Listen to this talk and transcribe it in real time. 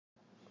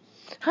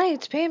Hi,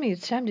 it's Pammy.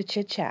 It's time to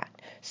chit chat.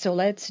 So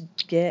let's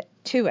get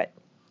to it.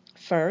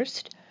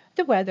 First,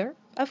 the weather,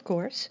 of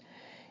course.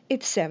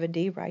 It's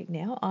 70 right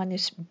now on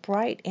this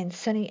bright and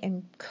sunny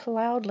and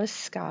cloudless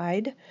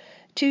skied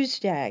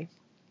Tuesday.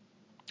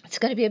 It's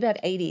going to be about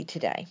 80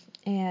 today,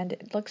 and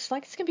it looks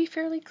like it's going to be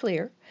fairly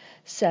clear.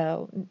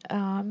 So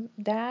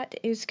that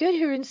is good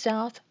here in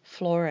South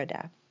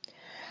Florida.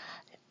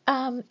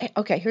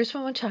 Okay, here's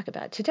what I want to talk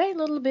about. Today, a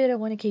little bit, I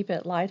want to keep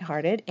it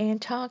lighthearted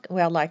and talk,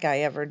 well, like I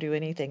ever do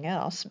anything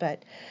else,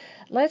 but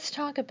let's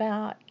talk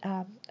about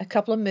a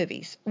couple of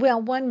movies.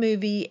 Well, one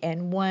movie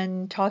and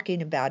one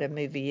talking about a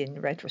movie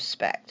in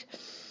retrospect.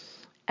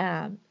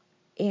 Um,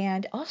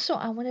 and also,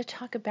 I want to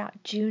talk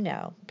about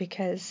Juneau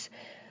because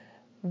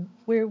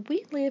where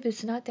we live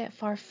is not that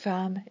far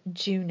from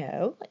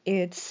Juneau.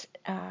 It's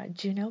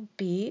Juneau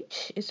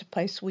Beach is a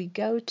place we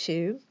go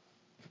to,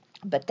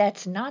 but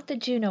that's not the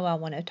Juneau I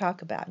want to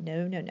talk about.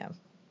 No, no, no.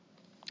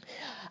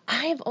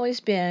 I have always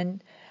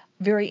been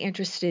very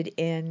interested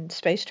in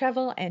space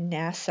travel and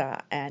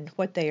NASA and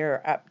what they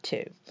are up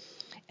to.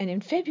 And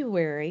in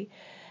February,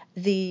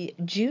 the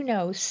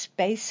Juno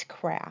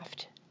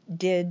spacecraft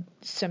did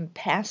some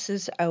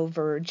passes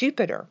over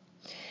Jupiter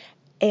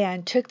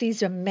and took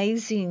these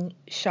amazing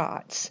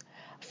shots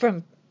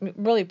from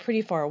really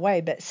pretty far away,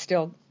 but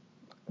still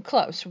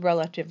close,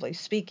 relatively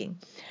speaking.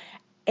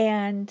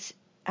 And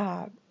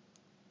uh,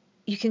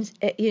 you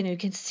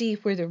can see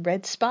where the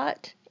red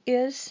spot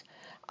is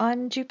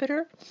on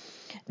Jupiter.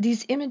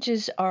 These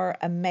images are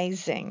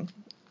amazing.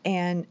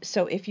 And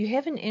so if you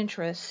have an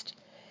interest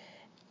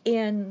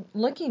in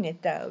looking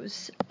at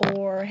those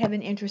or have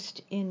an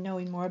interest in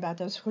knowing more about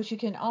those, of course, you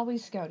can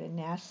always go to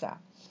NASA.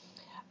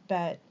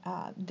 But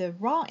the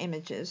raw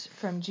images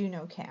from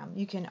JunoCam,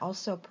 you can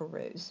also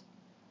peruse.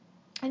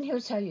 And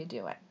here's how you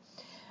do it.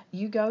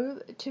 You go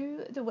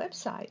to the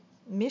website,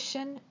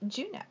 Mission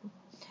Juno.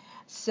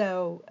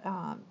 So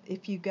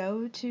if you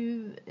go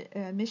to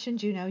Mission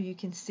Juno, you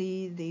can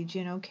see the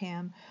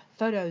JunoCam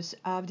photos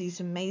of these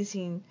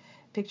amazing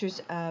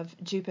pictures of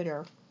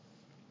Jupiter.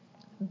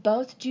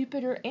 Both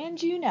Jupiter and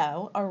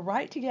Juno are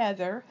right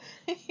together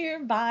here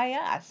by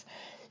us.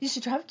 You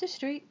should drive up the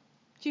street,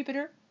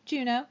 Jupiter,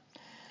 Juno,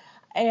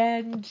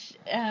 and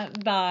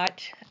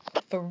but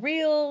for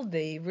real,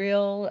 the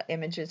real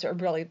images are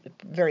really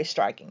very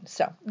striking.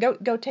 So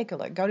go take a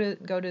look. Go to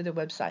the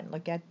website and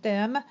look at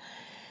them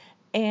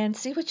and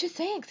see what you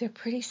think. They're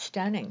pretty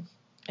stunning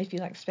if you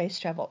like space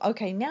travel.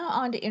 Okay, now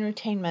on to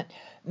entertainment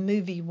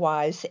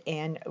movie-wise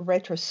and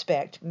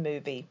retrospect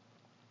movie.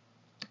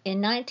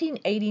 In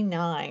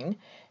 1989,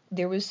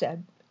 there was a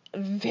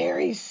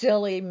very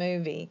silly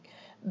movie,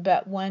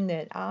 but one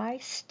that I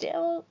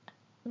still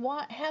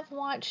have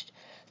watched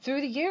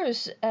through the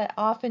years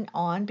off and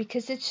on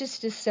because it's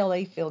just a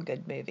silly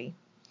feel-good movie.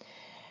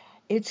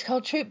 It's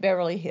called Troop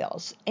Beverly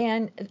Hills,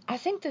 and I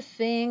think the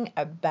thing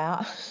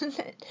about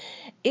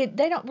it,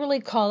 they don't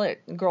really call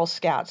it Girl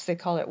Scouts; they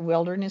call it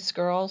Wilderness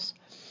Girls.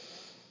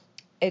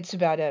 It's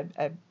about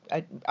a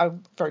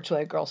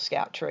virtually a Girl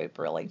Scout troop,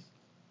 really,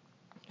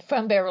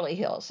 from Beverly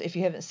Hills. If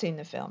you haven't seen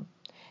the film,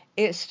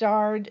 it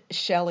starred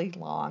Shelley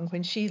Long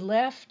when she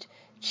left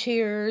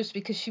Cheers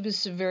because she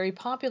was very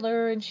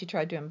popular and she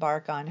tried to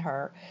embark on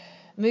her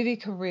movie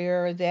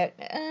career that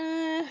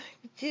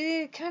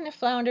kind of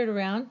floundered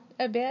around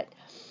a bit.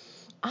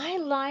 I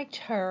liked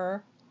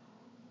her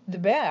the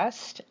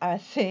best, I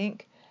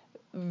think,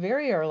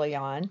 very early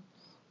on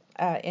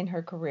in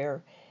her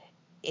career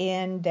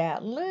in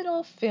that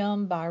little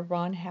film by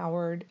Ron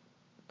Howard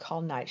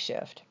called Night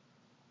Shift.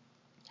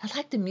 I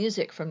like the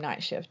music from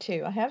Night Shift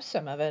too. I have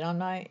some of it on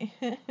my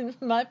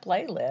my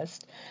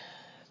playlist.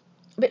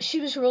 But she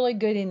was really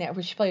good in that,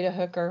 where she played a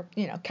hooker,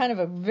 kind of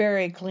a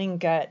very clean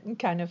cut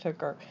kind of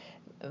hooker,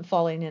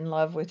 falling in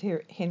love with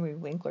Henry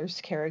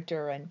Winkler's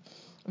character, and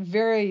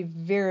very,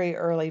 very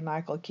early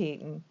Michael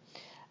Keaton,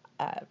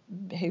 uh,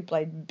 who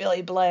played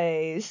Billy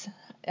Blaze.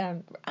 I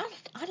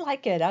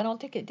like it. I don't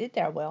think it did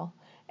that well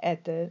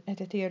at the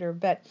theater,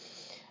 but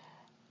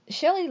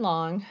Shelley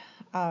Long,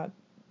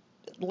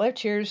 left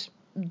Cheers,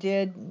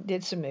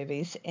 did some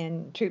movies,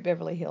 and Troop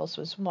Beverly Hills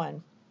was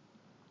one.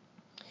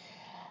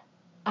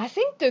 I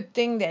think the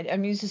thing that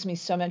amuses me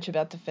so much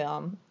about the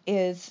film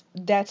is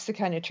that's the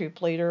kind of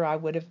troop leader I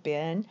would have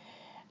been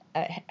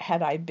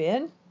had I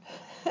been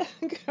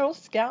Girl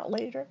Scout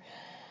leader.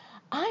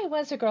 I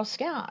was a Girl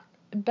Scout,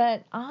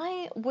 but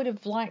I would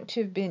have liked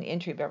to have been in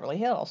Troop Beverly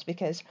Hills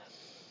because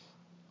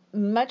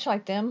much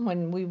like them,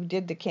 when we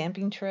did the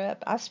camping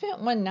trip, I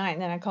spent one night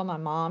and then I called my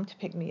mom to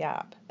pick me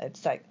up.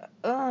 It's like,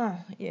 I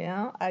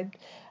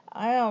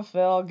don't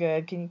feel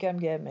good. Can you come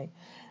get me?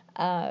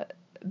 But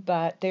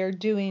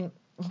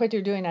what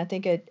they're doing. I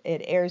think it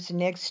airs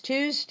next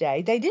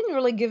Tuesday. They didn't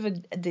really give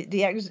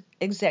the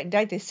exact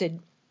date. They said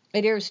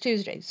it airs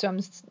Tuesday, so I'm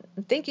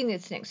thinking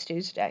it's next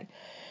Tuesday.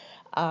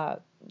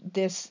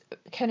 This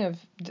kind of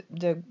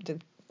the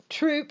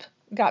troop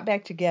got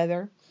back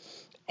together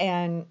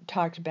and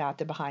talked about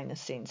the behind the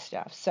scenes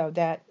stuff. So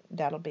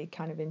that'll be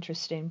kind of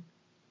interesting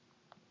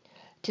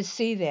to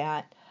see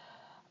that.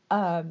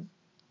 Um,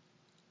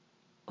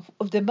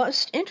 the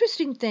most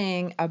interesting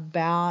thing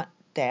about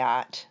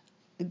that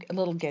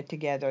little get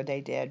together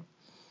they did,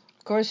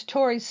 of course,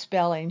 Tori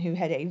Spelling, who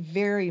had a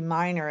very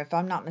minor, if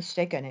I'm not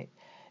mistaken,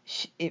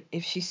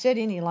 if she said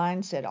any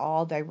lines at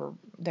all, they were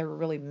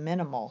really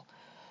minimal.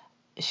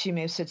 She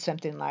may have said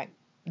something like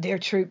 "Dear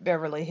Troop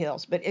Beverly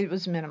Hills," but it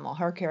was minimal.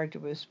 Her character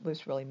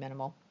was really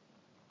minimal.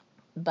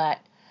 But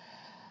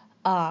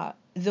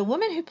the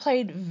woman who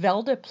played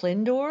Velda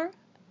Plindor,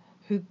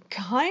 who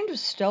kind of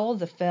stole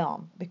the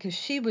film because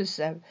she was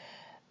a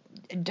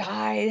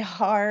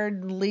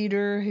die-hard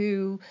leader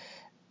who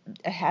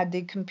had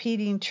the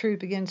competing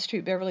troop against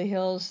Troop Beverly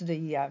Hills,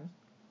 the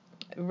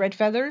Red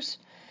Feathers.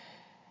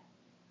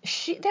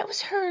 That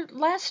was her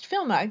last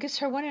film, I guess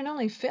her one and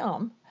only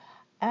film.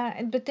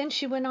 But then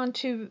she went on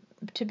to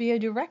be a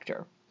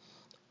director,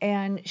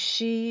 and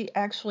she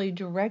actually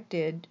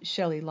directed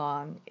Shelley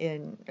Long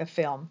in a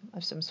film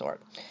of some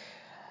sort.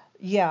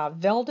 Yeah,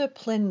 Velda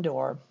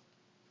Plindor.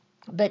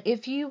 But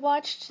if you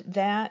watched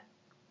that,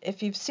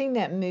 if you've seen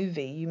that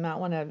movie, you might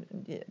want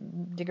to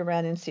dig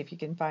around and see if you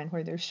can find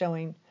where they're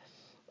showing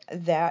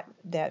that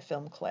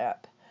film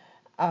clip,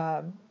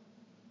 um,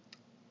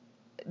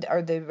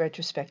 or the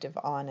retrospective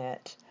on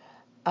it.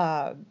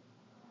 Uh,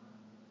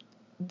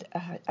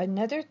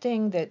 another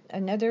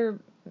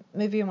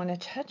movie I want to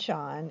touch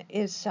on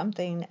is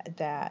something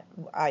that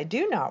I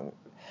do not.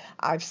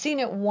 I've seen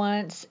it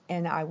once,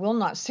 and I will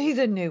not see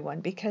the new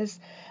one because,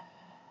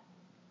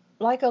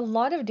 like a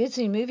lot of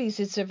Disney movies,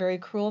 it's a very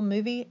cruel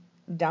movie.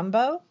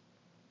 Dumbo.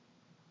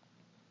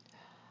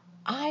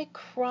 I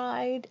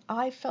cried.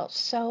 I felt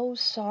so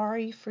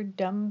sorry for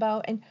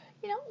Dumbo. And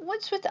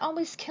what's with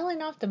always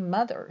killing off the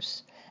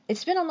mothers?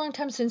 It's been a long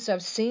time since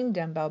I've seen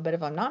Dumbo, but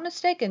if I'm not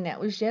mistaken, that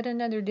was yet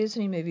another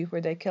Disney movie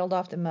where they killed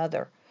off the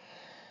mother.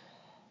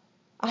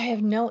 I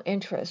have no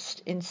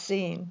interest in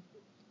seeing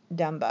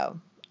Dumbo.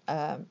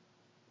 Um,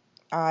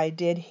 I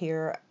did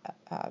hear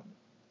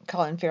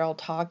Colin Farrell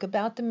talk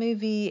about the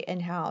movie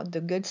and how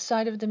the good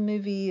side of the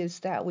movie is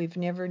that we've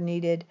never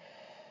needed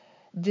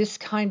this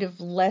kind of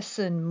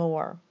lesson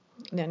more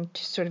than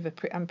to sort of,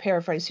 I'm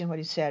paraphrasing what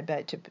he said,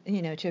 but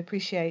to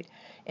appreciate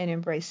and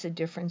embrace the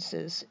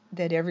differences,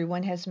 that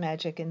everyone has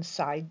magic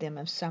inside them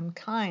of some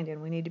kind,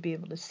 and we need to be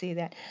able to see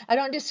that. I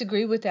don't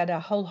disagree with that. I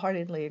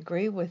wholeheartedly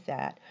agree with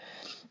that.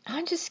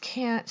 I just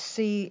can't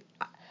see,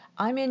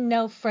 I'm in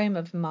no frame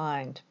of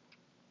mind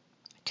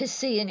to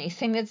see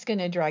anything that's going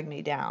to drag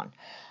me down.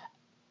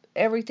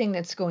 Everything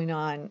that's going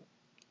on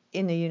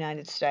in the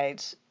United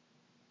States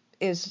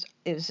is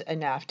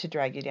enough to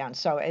drag you down.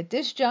 So at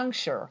this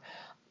juncture,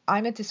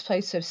 I'm at this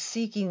place of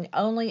seeking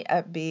only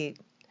upbeat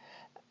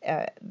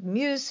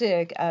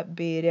music,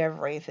 upbeat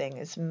everything,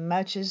 as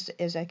much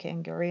as I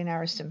can. Gary and I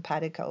are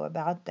simpatico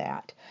about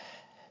that.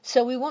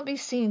 So we won't be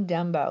seeing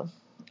Dumbo,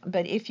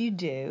 but if you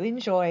do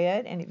enjoy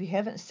it, and if you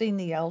haven't seen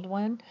the old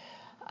one,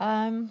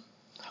 um,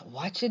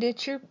 watch it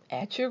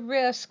at your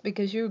risk,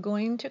 because you're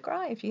going to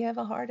cry if you have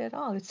a heart at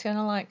all. It's kind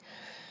of like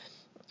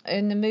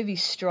in the movie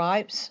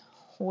Stripes,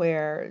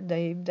 where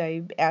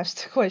they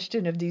asked the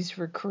question of these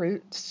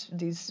recruits,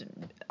 these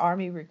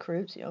army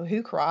recruits,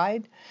 who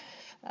cried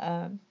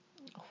um,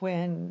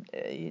 when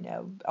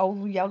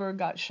old Yeller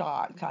got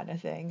shot, kind of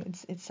thing.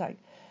 It's like,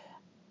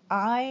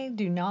 I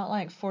do not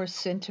like forced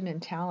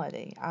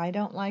sentimentality. I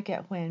don't like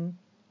it when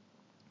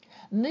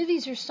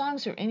movies or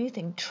songs or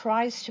anything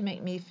tries to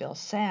make me feel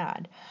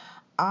sad.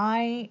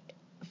 I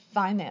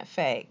find that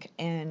fake,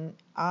 and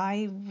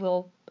I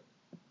will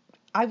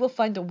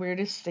find the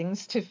weirdest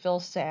things to feel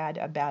sad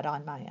about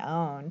on my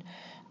own.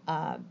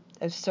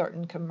 A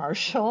certain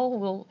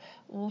commercial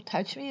will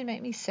touch me and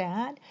make me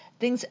sad.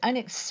 Things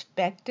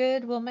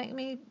unexpected will make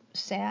me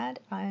sad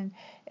and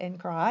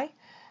cry.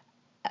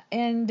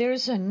 And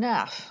there's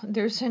enough.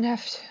 There's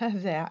enough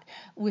of that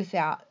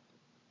without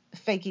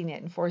faking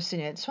it and forcing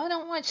it. So I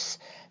don't watch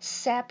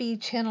sappy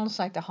channels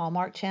like the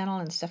Hallmark Channel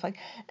and stuff like.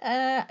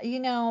 You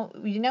know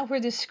where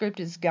this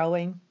script is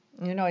going.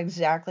 You know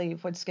exactly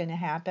what's going to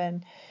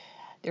happen.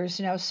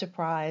 There's no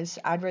surprise.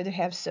 I'd rather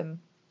have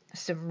some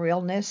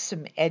realness,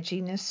 some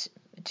edginess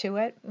to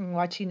it. And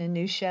watching a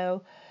new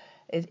show,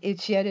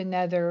 it's yet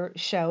another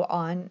show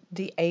on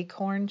the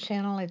Acorn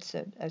channel. It's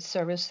a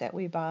service that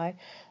we buy.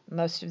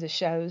 Most of the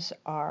shows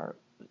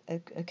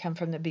come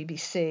from the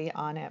BBC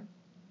on it,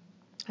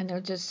 and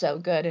they're just so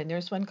good. And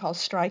there's one called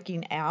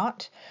Striking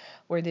Out,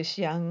 where this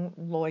young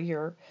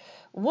lawyer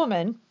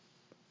woman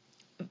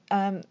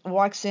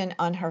walks in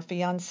on her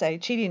fiance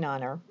cheating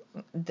on her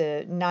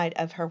the night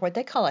of her, what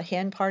they call a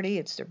hen party.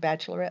 It's their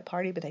bachelorette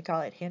party, but they call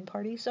it hen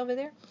parties over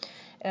there.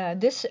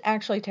 This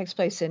actually takes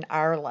place in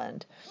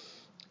Ireland,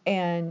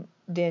 and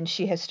then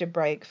she has to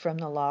break from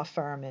the law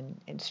firm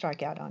and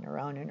strike out on her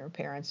own, and her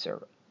parents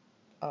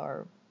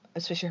are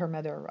especially her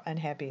mother, are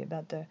unhappy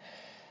about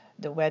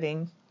the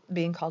wedding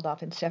being called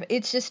off and stuff.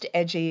 It's just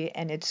edgy,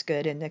 and it's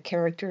good, and the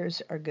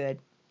characters are good.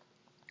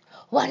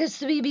 Why does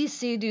the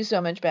BBC do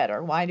so much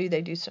better? Why do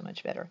they do so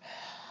much better?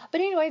 But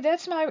anyway,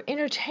 that's my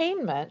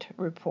entertainment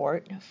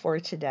report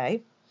for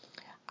today.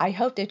 I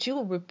hope that you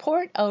will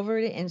report over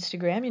to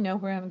Instagram. You know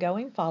where I'm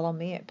going. Follow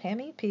me at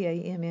Pammy,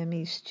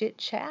 P-A-M-M-E, Chit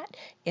Chat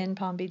in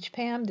Palm Beach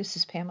Pam. This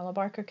is Pamela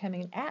Barker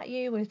coming at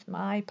you with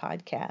my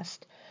podcast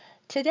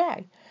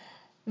today.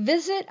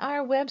 Visit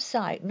our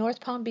website, North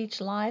Palm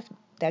Beach Life.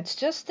 That's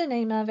just the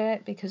name of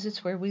it because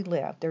it's where we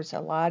live. There's a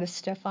lot of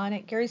stuff on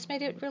it. Gary's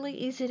made it really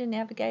easy to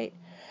navigate.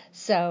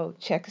 So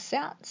check us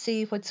out.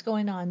 See what's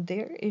going on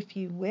there if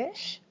you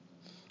wish.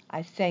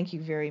 I thank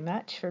you very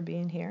much for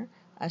being here.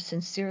 I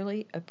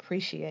sincerely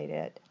appreciate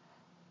it.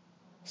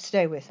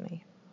 Stay with me.